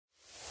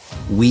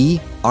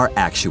We are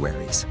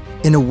actuaries.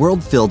 In a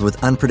world filled with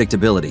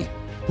unpredictability,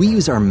 we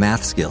use our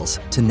math skills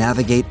to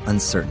navigate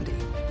uncertainty.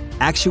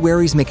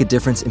 Actuaries make a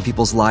difference in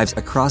people's lives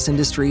across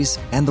industries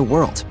and the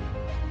world.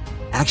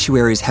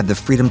 Actuaries have the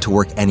freedom to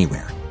work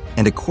anywhere,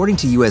 and according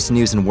to U.S.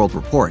 News & World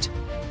Report,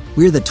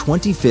 we're the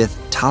 25th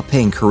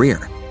top-paying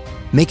career.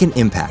 Make an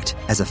impact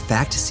as a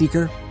fact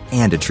seeker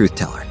and a truth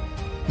teller.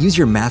 Use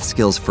your math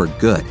skills for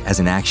good as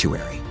an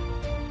actuary.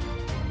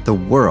 The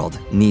world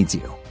needs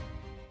you.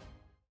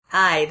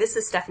 Hi, this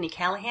is Stephanie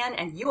Callahan,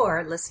 and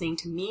you're listening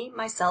to Me,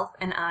 Myself,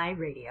 and I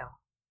Radio.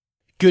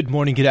 Good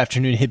morning, good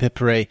afternoon, hip hip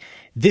hooray.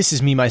 This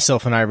is Me,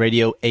 Myself, and I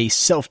Radio, a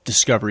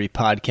self-discovery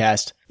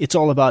podcast. It's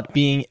all about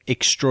being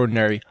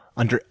extraordinary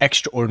under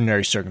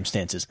extraordinary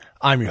circumstances.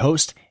 I'm your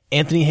host,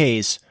 Anthony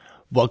Hayes.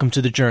 Welcome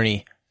to the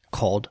journey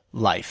called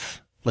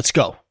life. Let's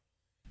go.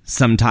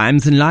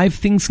 Sometimes in life,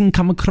 things can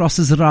come across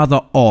as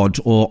rather odd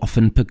or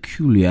often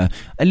peculiar,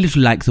 a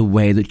little like the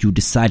way that you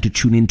decide to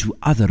tune into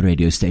other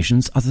radio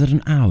stations other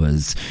than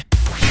ours.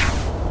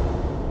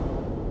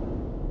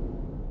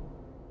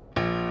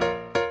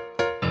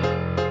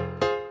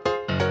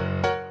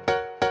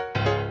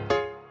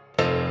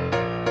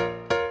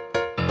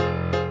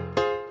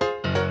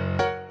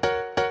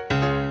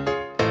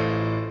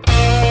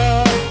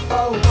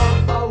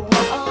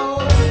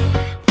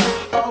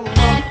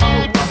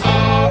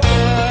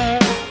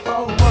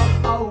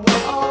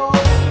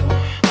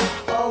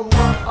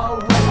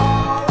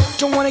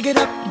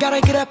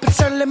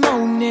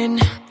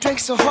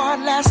 So hard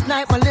last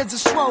night, my lids are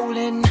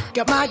swollen.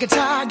 Got my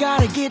guitar,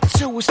 gotta get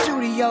to a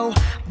studio.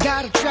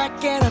 Got a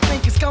track and I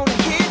think it's gonna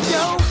hit,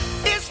 yo.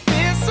 It's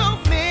been so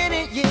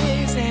many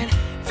years and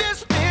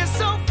there's been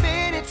so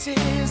many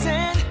tears,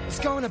 and it's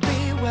gonna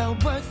be well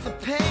worth the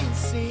pain,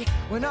 see,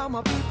 when all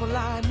my people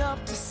line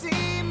up to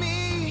see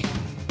me.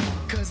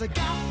 Cause I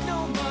got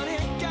no money,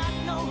 got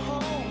no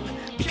home.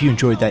 If you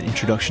enjoyed that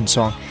introduction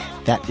song,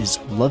 that is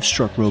Love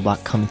Struck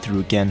Robot coming through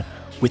again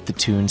with the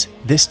tunes,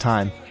 this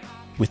time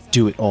with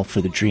Do It All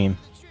for the Dream.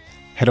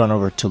 Head on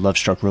over to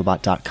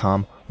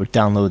lovestruckrobot.com or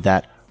download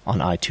that on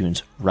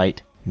iTunes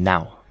right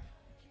now.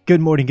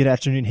 Good morning, good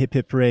afternoon, hip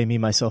hip hooray, Me,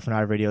 Myself, and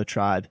I Radio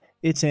Tribe.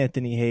 It's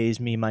Anthony Hayes,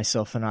 Me,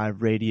 Myself, and I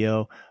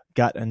Radio.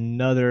 Got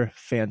another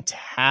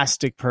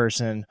fantastic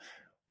person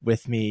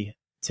with me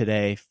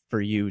today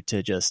for you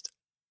to just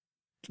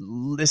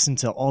listen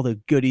to all the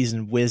goodies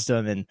and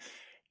wisdom and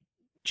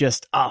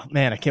just, oh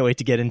man, I can't wait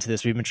to get into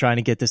this. We've been trying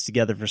to get this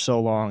together for so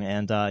long.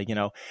 And,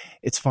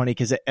 it's funny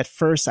because at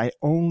first I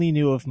only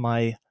knew of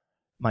my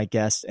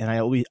guest, and I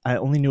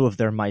only knew of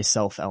their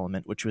myself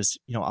element, which was,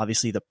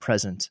 obviously the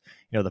present,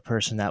 the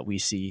person that we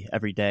see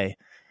every day.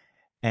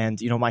 And,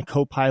 my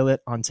co-pilot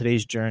on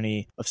today's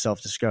journey of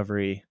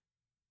self-discovery,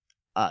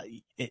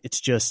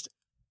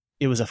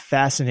 it was a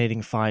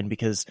fascinating find,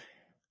 because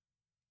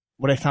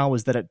what I found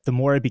was that the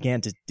more I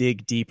began to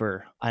dig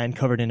deeper, I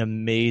uncovered an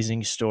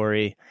amazing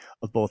story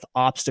of both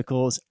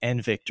obstacles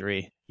and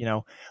victory.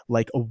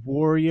 Like a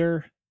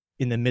warrior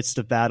in the midst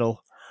of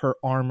battle, her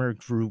armor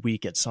grew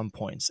weak at some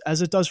points,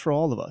 as it does for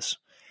all of us.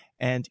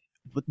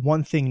 But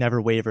one thing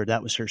never wavered,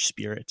 that was her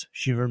spirit.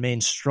 She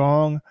remained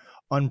strong,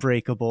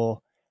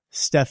 unbreakable.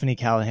 Stephanie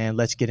Callahan,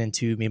 let's get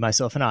into Me,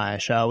 Myself, and I,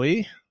 shall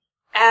we?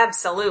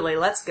 Absolutely,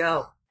 let's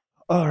go.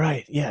 All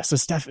right, yeah, so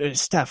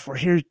Steph, we're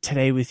here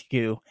today with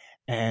you.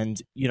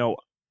 And,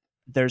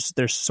 there's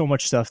so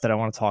much stuff that I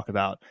want to talk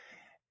about.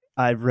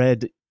 I've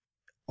read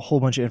a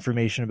whole bunch of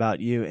information about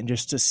you, and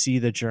just to see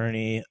the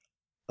journey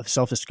of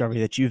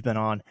self-discovery that you've been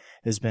on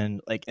has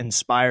been like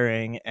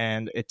inspiring.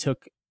 And it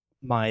took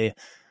my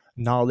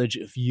knowledge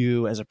of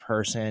you as a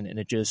person, and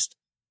it just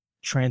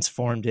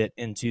transformed it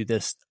into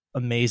this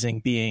amazing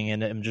being.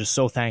 And I'm just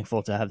so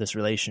thankful to have this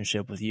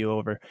relationship with you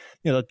over,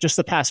 just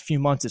the past few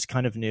months. It's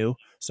kind of new.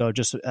 So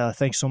just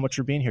thanks so much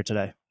for being here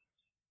today.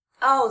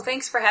 Oh,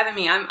 thanks for having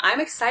me.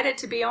 I'm excited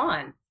to be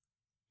on.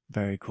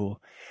 Very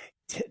cool.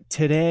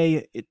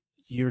 Today,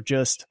 you're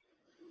just,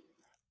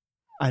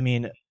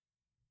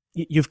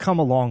 you've come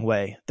a long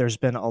way. There's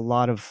been a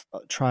lot of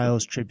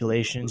trials,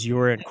 tribulations. You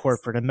were in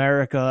corporate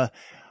America,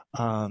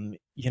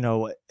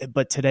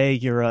 but today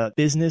you're a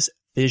business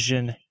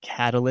vision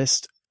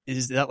catalyst.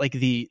 Is that like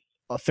the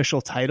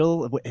official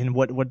title? And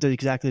what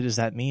exactly does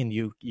that mean?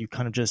 You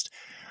kind of just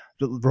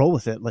roll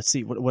with it. Let's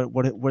see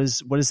what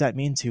does that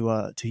mean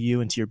to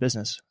you and to your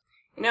business?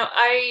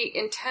 I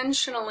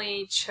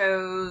intentionally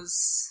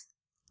chose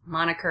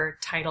moniker,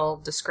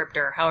 title,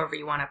 descriptor, however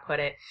you want to put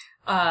it,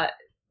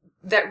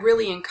 that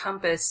really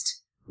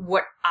encompassed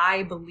what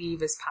I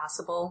believe is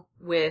possible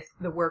with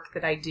the work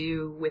that I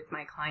do with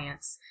my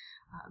clients.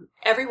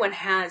 Everyone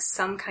has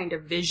some kind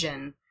of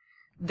vision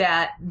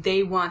that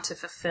they want to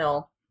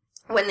fulfill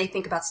when they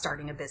think about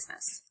starting a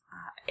business.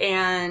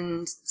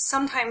 And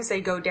sometimes they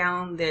go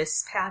down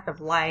this path of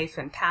life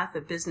and path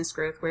of business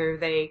growth where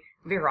they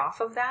veer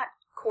off of that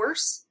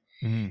course.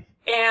 Mm.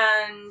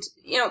 And,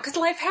 because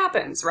life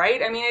happens,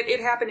 right? It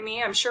happened to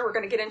me. I'm sure we're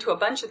going to get into a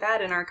bunch of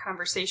that in our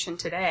conversation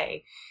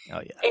today.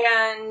 Oh,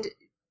 yeah. And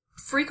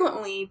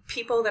frequently,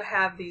 people that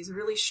have these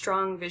really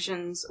strong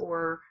visions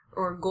or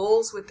or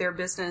goals with their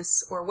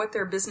business or what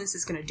their business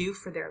is going to do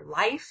for their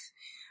life,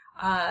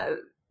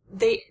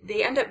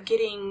 they end up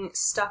getting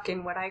stuck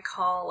in what I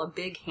call a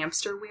big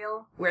hamster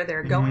wheel, where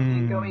they're going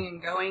and going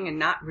and going and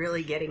not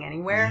really getting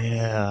anywhere.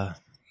 Yeah.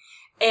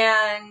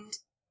 And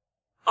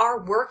our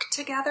work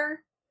together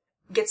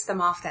gets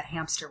them off that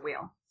hamster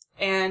wheel.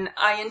 And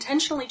I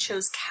intentionally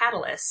chose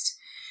Catalyst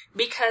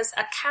because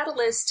a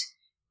catalyst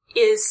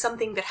is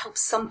something that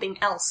helps something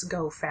else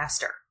go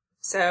faster.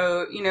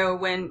 So, you know,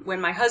 when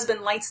my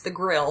husband lights the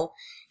grill,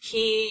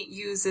 he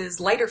uses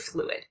lighter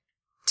fluid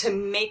to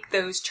make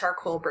those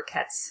charcoal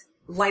briquettes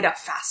light up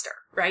faster,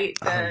 right?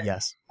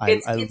 Yes.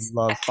 I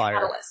love fire.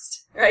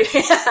 Catalyst, right?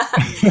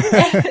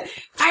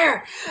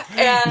 Fire!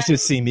 And You should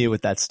see me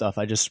with that stuff.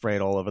 I just spray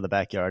it all over the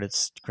backyard.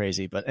 It's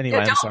crazy. But anyway,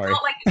 I'm sorry.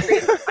 Don't light the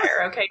trees on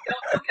fire, okay?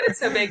 Don't get it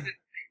so big that,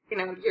 you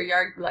know, your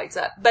yard lights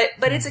up. But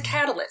it's a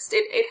catalyst.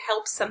 It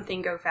helps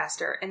something go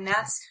faster. And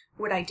that's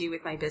what I do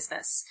with my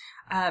business.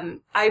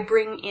 I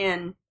bring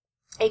in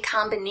a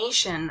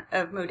combination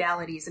of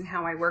modalities in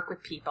how I work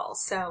with people.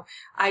 So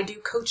I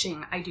do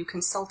coaching, I do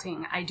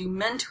consulting, I do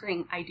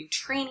mentoring, I do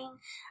training,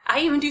 I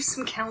even do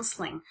some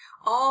counseling,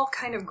 all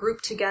kind of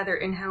grouped together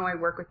in how I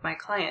work with my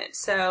clients.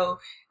 So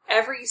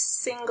every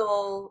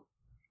single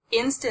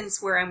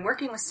instance where I'm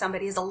working with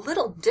somebody is a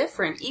little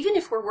different, even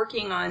if we're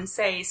working on,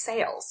 say,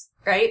 sales,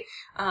 right?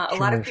 A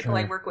lot of people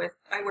I work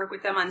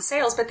with them on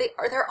sales, but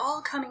they're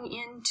all coming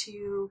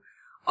into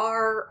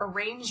our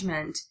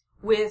arrangement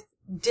with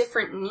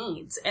different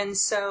needs. And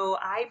so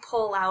I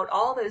pull out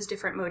all those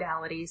different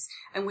modalities,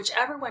 and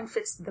whichever one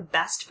fits the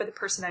best for the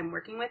person I'm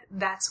working with,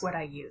 that's what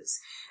I use.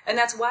 And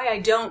that's why I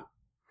don't,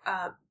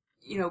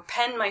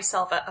 pen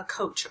myself a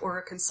coach or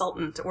a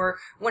consultant or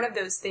one of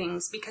those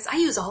things, because I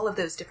use all of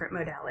those different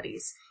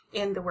modalities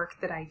in the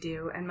work that I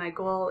do. And my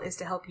goal is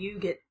to help you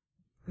get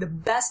the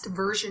best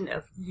version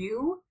of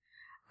you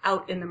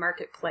out in the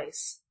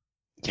marketplace.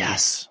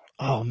 Yes.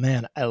 Oh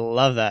man, I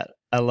love that.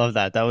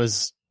 That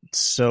was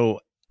so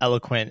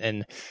eloquent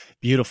and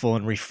beautiful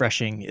and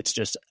refreshing. It's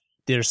just,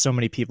 there's so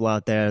many people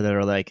out there that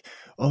are like,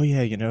 oh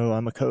yeah, you know,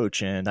 I'm a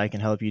coach and I can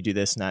help you do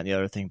this and that and the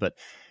other thing. But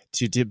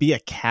to be a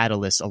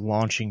catalyst, a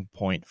launching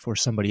point for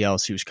somebody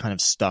else who's kind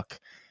of stuck,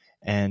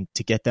 and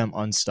to get them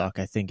unstuck,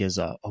 I think is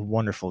a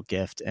wonderful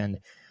gift. And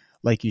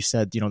like you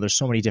said, you know, there's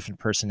so many different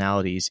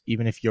personalities.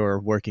 Even if you're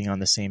working on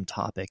the same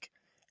topic,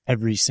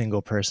 every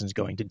single person's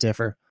going to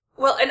differ.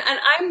 Well, and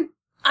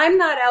I'm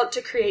not out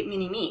to create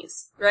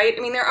mini-me's, right?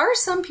 I mean, there are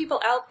some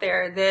people out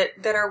there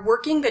that are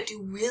working that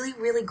do really,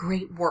 really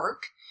great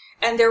work,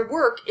 and their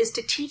work is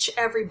to teach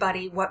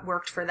everybody what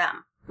worked for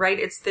them, right?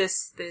 It's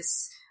this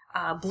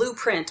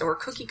blueprint or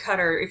cookie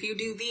cutter. If you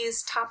do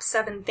these top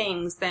 7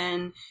 things,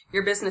 then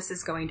your business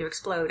is going to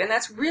explode. And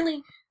that's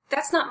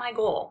not my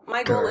goal.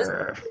 My goal is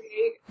to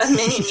create a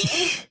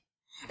mini-me.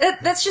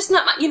 That's just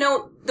not my,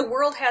 the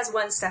world has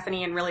one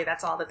Stephanie, and really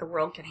that's all that the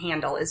world can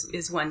handle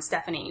is one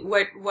Stephanie.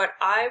 What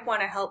I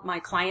want to help my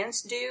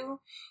clients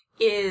do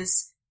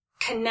is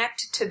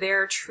connect to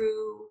their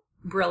true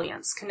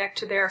brilliance, connect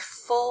to their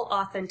full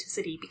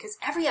authenticity, because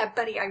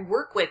everybody I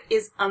work with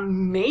is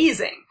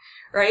amazing,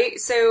 right?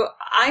 So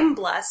I'm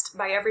blessed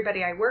by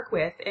everybody I work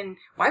with, and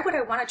why would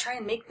I want to try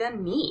and make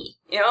them me?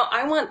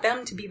 I want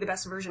them to be the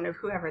best version of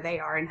whoever they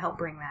are and help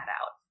bring that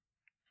out.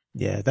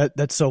 Yeah,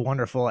 that's so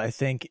wonderful. I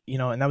think,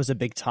 and that was a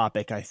big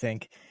topic, I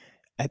think,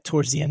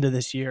 towards the end of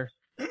this year.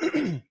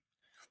 That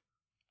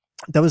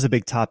was a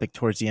big topic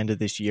towards the end of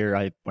this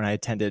year. When I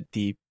attended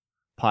the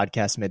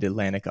podcast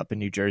Mid-Atlantic up in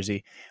New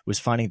Jersey, was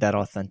finding that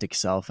authentic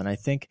self. And I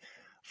think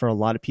for a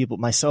lot of people,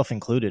 myself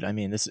included, I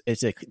mean,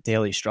 it's a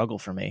daily struggle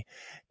for me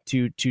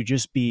to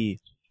just be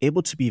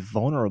able to be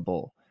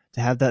vulnerable,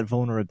 to have that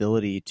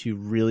vulnerability to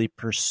really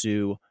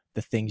pursue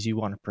the things you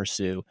want to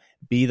pursue,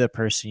 be the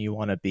person you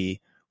want to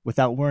be,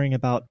 without worrying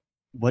about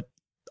what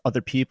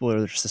other people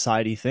or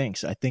society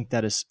thinks. I think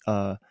that is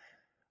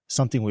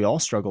something we all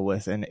struggle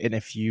with. And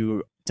if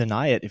you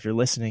deny it, if you're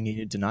listening and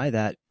you deny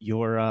that,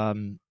 you're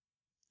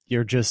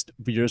just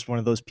one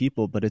of those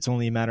people. But it's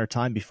only a matter of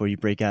time before you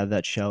break out of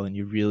that shell and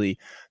you really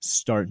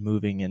start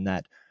moving in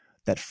that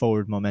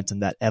forward momentum,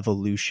 that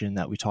evolution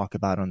that we talk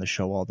about on the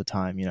show all the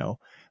time,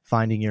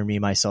 finding your me,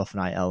 myself, and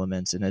I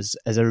elements. And as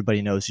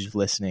everybody knows who's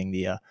listening,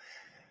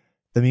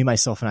 the me,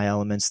 myself, and I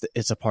elements,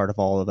 it's a part of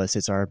all of us.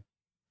 It's our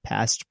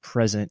past,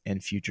 present,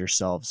 and future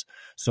selves.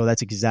 So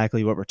that's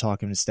exactly what we're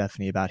talking to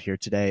Stephanie about here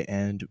today.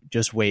 And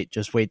just wait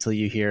till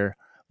you hear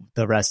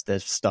the rest of the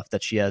stuff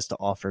that she has to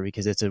offer,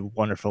 because it's a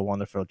wonderful,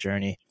 wonderful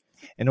journey.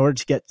 In order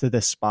to get to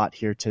this spot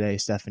here today,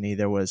 Stephanie,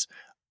 there was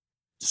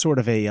sort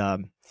of a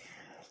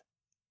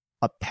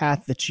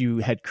path that you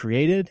had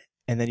created,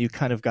 and then you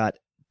kind of got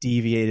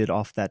deviated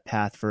off that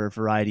path for a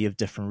variety of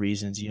different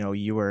reasons.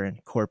 You were in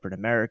corporate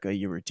America,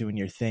 you were doing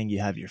your thing, you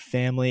have your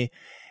family,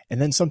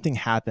 and then something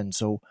happened.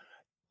 So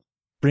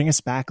bring us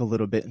back a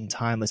little bit in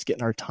time. Let's get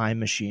in our time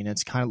machine.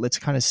 Let's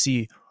kind of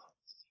see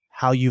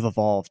how you've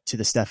evolved to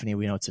the Stephanie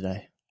we know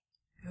today.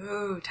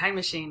 Ooh, time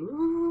machine.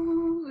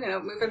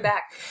 Ooh, moving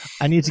back.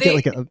 I need to get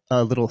like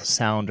a little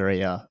sound or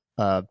a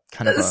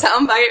kind of a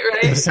soundbite,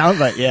 right?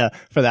 Soundbite, yeah,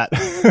 for that.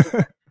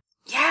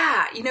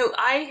 Yeah,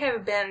 I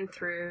have been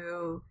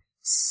through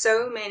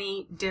so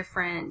many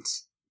different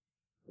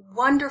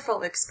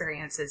wonderful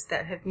experiences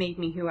that have made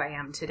me who I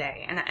am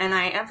today. And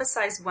I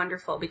emphasize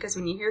wonderful because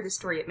when you hear the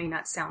story, it may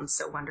not sound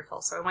so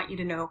wonderful. So I want you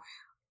to know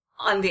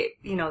on the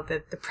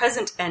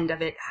present end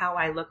of it, how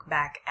I look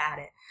back at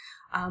it.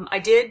 I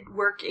did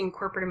work in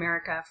corporate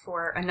America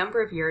for a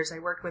number of years. I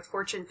worked with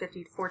Fortune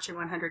 50 to Fortune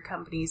 100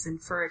 companies,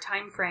 and for a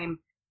time frame,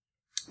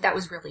 that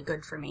was really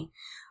good for me.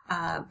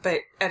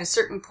 But at a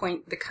certain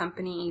point, the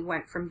company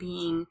went from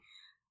being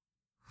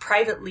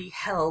privately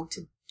held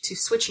to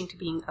switching to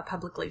being a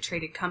publicly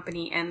traded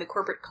company, and the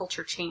corporate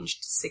culture changed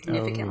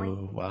significantly.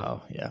 Oh,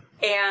 wow, yeah.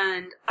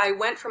 And I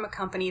went from a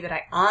company that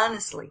I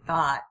honestly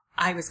thought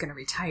I was going to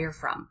retire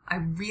from. I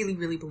really,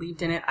 really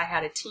believed in it. I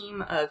had a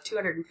team of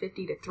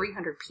 250 to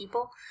 300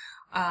 people,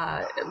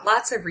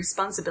 lots of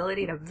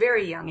responsibility at a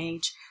very young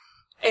age.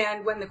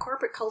 And when the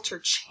corporate culture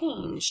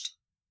changed,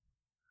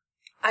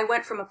 I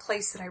went from a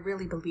place that I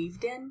really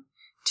believed in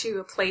to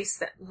a place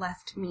that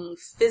left me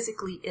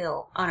physically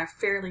ill on a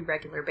fairly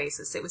regular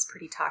basis. It was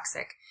pretty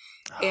toxic.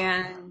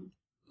 And,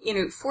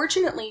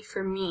 fortunately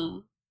for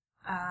me,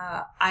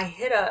 I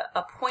hit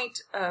a point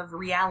of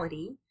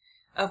reality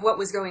of what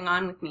was going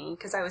on with me,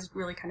 because I was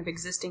really kind of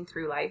existing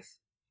through life,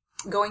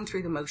 going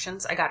through the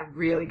motions. I got a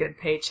really good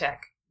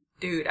paycheck.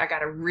 Dude, I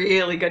got a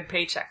really good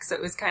paycheck. So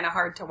it was kind of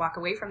hard to walk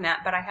away from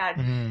that. But I had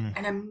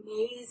an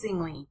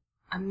amazingly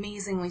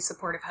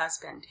supportive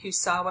husband who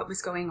saw what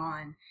was going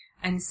on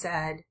and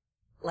said,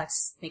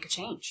 let's make a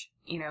change.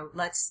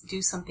 Let's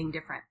do something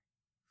different.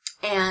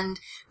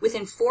 And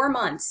within 4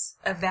 months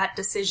of that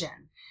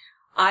decision,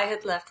 I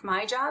had left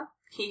my job.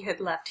 He had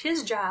left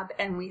his job,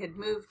 and we had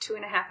moved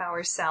 2.5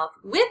 hours south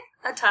with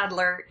a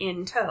toddler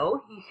in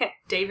tow.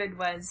 David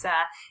was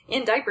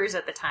in diapers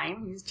at the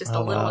time. He was just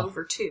a little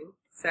over 2.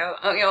 So,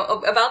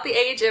 about the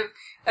age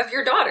of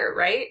your daughter,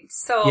 right?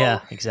 So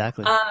yeah,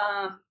 exactly.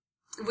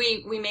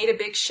 We made a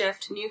big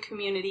shift, new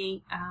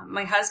community.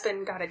 My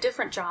husband got a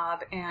different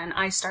job, and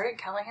I started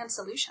Callahan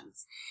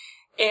Solutions.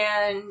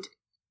 And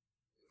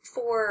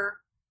for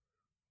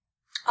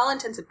all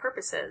intents and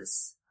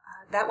purposes,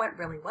 that went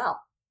really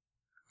well.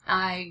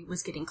 I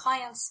was getting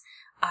clients.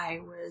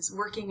 I was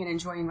working and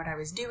enjoying what I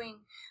was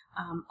doing.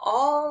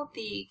 All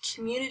the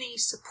community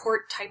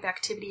support type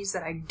activities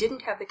that I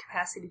didn't have the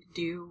capacity to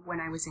do when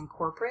I was in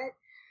corporate,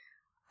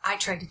 I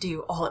tried to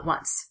do all at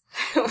once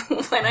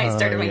when I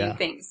started my new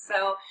things.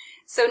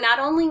 So not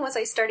only was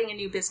I starting a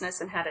new business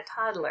and had a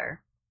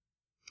toddler,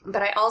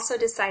 but I also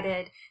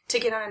decided to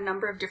get on a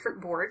number of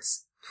different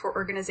boards for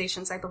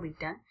organizations I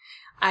believed in.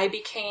 I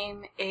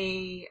became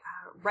a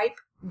rape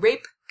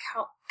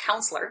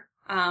counselor,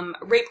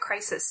 rape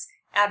crisis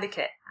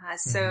advocate.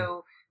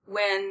 So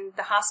when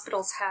the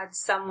hospitals had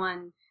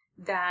someone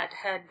that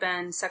had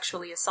been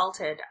sexually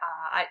assaulted,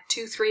 at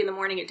 2, 3 in the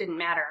morning, it didn't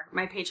matter.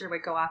 My pager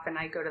would go off and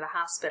I'd go to the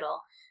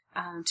hospital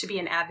to be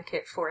an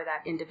advocate for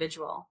that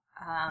individual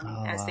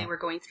as they were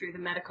going through the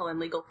medical and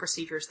legal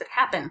procedures that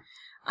happen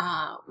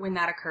when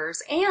that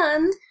occurs.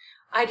 And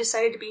I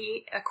decided to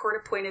be a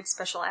court-appointed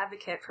special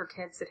advocate for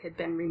kids that had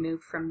been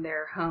removed from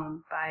their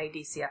home by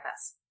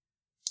DCFS.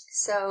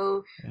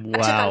 So I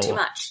took on too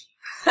much.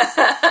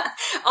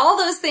 All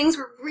those things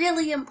were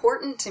really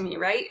important to me,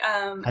 right?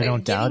 I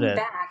don't doubt it.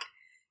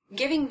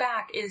 Giving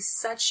back is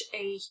such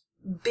a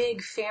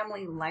big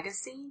family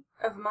legacy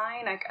of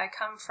mine. I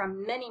come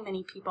from many,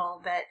 many people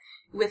that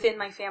within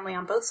my family,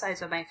 on both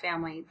sides of my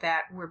family,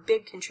 that were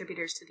big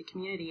contributors to the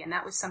community, and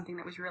that was something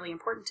that was really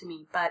important to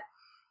me. But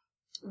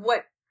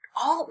with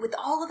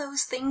all of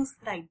those things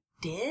that I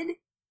did,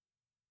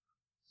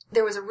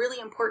 there was a really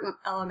important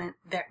element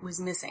that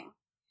was missing,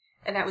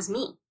 and that was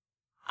me.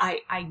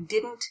 I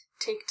didn't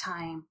take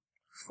time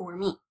for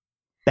me.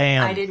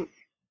 Bam.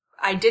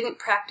 I didn't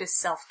practice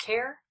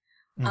self-care.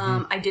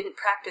 I didn't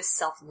practice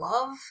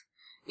self-love.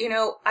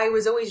 I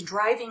was always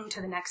driving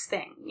to the next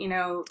thing,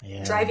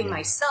 driving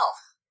myself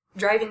to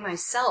the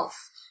next thing.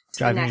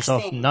 Driving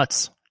yourself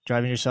nuts,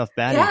 driving yourself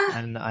batty. Yeah.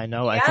 And I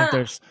know, I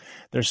think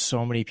there's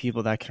so many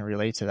people that can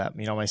relate to that,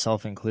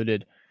 myself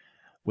included,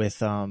 with,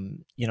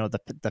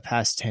 the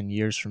past 10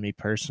 years for me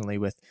personally,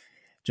 with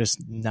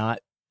just not,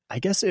 I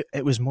guess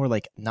it was more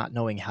like not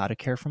knowing how to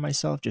care for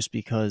myself, just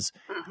because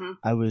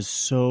I was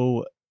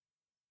so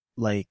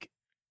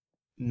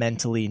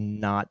mentally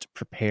not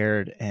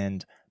prepared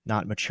and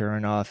not mature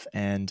enough,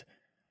 and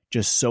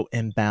just so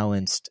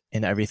imbalanced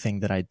in everything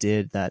that I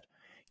did, that,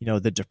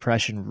 the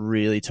depression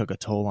really took a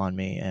toll on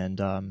me.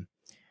 And,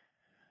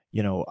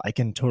 I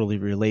can totally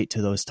relate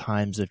to those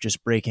times of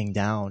just breaking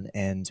down,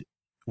 and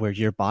where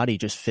your body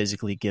just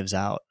physically gives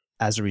out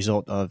as a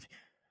result of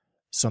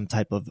some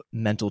type of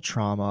mental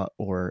trauma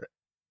or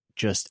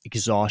just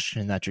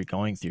exhaustion that you're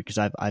going through. Because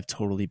I've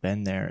totally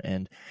been there.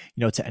 And,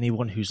 to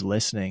anyone who's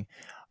listening,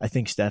 I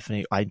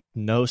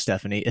know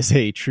Stephanie is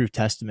a true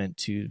testament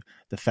to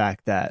the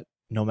fact that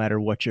no matter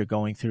what you're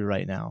going through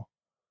right now,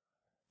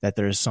 that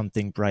there is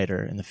something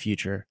brighter in the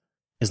future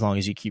as long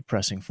as you keep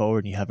pressing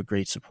forward and you have a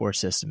great support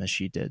system as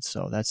she did.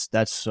 So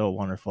that's so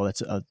wonderful.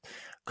 That's a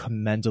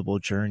commendable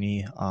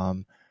journey.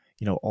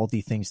 All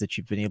the things that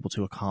you've been able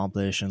to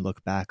accomplish and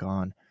look back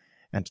on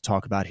and to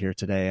talk about here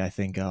today, I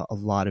think a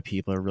lot of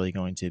people are really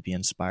going to be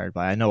inspired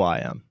by. I know I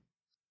am.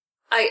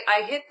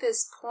 I hit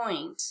this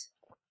point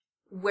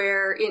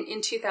where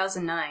in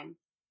 2009,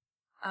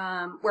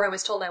 where I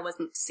was told I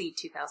wasn't to see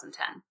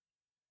 2010.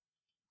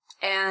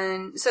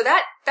 And so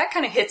that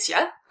kind of hits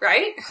you,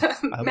 right?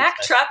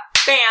 Mack truck,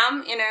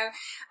 bam,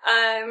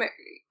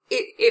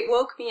 it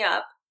woke me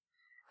up,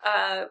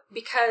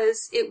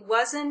 because it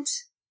wasn't,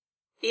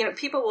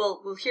 people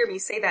will hear me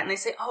say that and they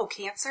say, oh,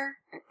 cancer?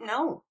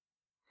 No.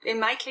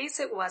 In my case,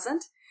 it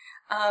wasn't.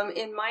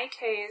 In my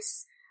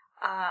case,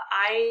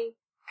 I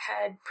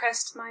had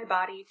pressed my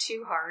body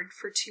too hard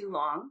for too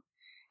long.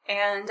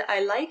 And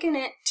I liken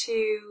it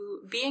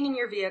to being in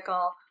your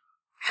vehicle,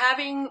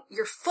 having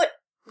your foot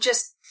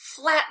just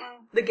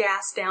flatten the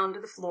gas down to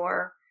the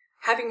floor,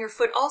 having your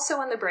foot also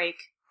on the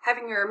brake,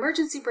 having your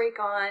emergency brake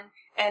on,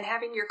 and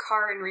having your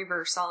car in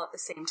reverse all at the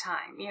same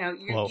time.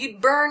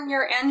 You'd burn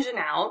your engine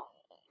out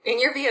in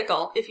your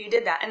vehicle if you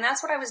did that. And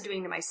that's what I was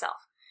doing to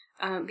myself,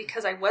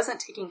 because I wasn't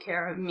taking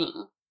care of me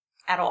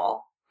at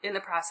all in the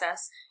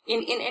process,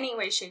 in any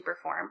way, shape, or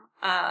form.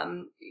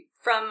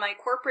 From my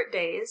corporate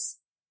days,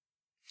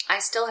 I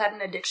still had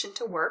an addiction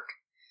to work.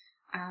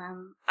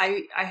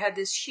 I had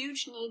this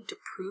huge need to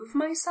prove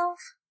myself,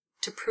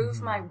 to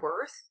prove my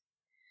worth.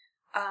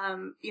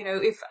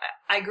 If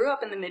I grew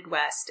up in the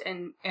Midwest,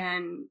 and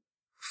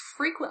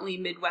frequently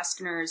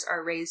Midwesterners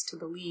are raised to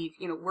believe,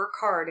 work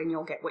hard and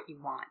you'll get what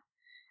you want.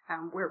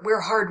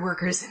 We're hard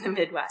workers in the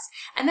Midwest,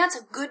 and that's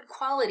a good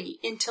quality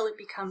until it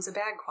becomes a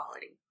bad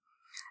quality.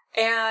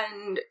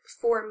 And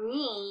for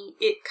me,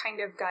 it kind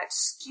of got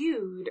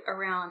skewed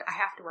around, I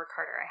have to work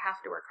harder, I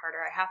have to work harder,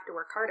 I have to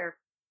work harder.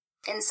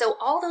 And so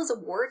all those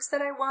awards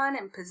that I won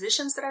and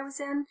positions that I was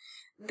in,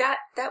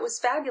 that was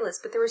fabulous,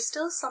 but there was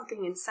still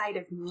something inside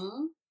of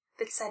me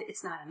that said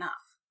it's not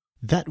enough.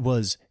 That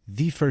was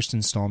the first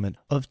installment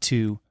of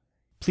 2.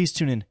 Please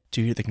tune in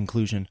to hear the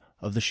conclusion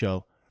of the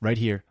show right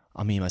here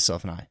on Me,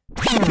 Myself, and I.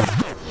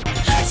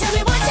 Tell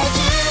me what to do.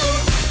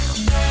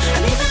 I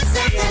need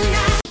myself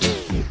tonight.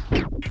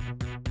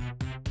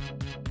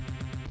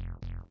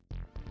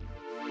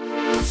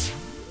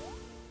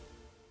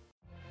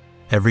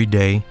 Every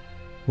day,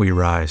 we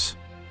rise,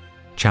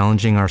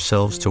 challenging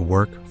ourselves to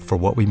work for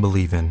what we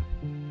believe in.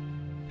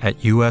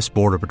 At U.S.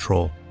 Border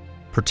Patrol,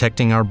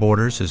 protecting our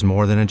borders is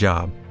more than a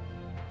job.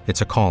 It's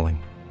a calling.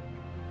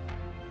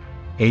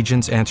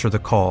 Agents answer the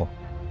call,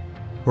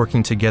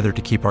 working together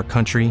to keep our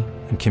country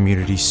and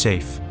communities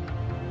safe.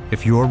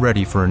 If you're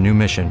ready for a new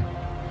mission,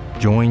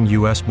 join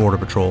U.S. Border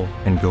Patrol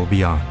and go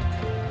beyond.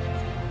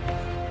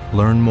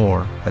 Learn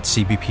more at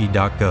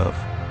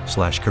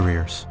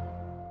cbp.gov/careers.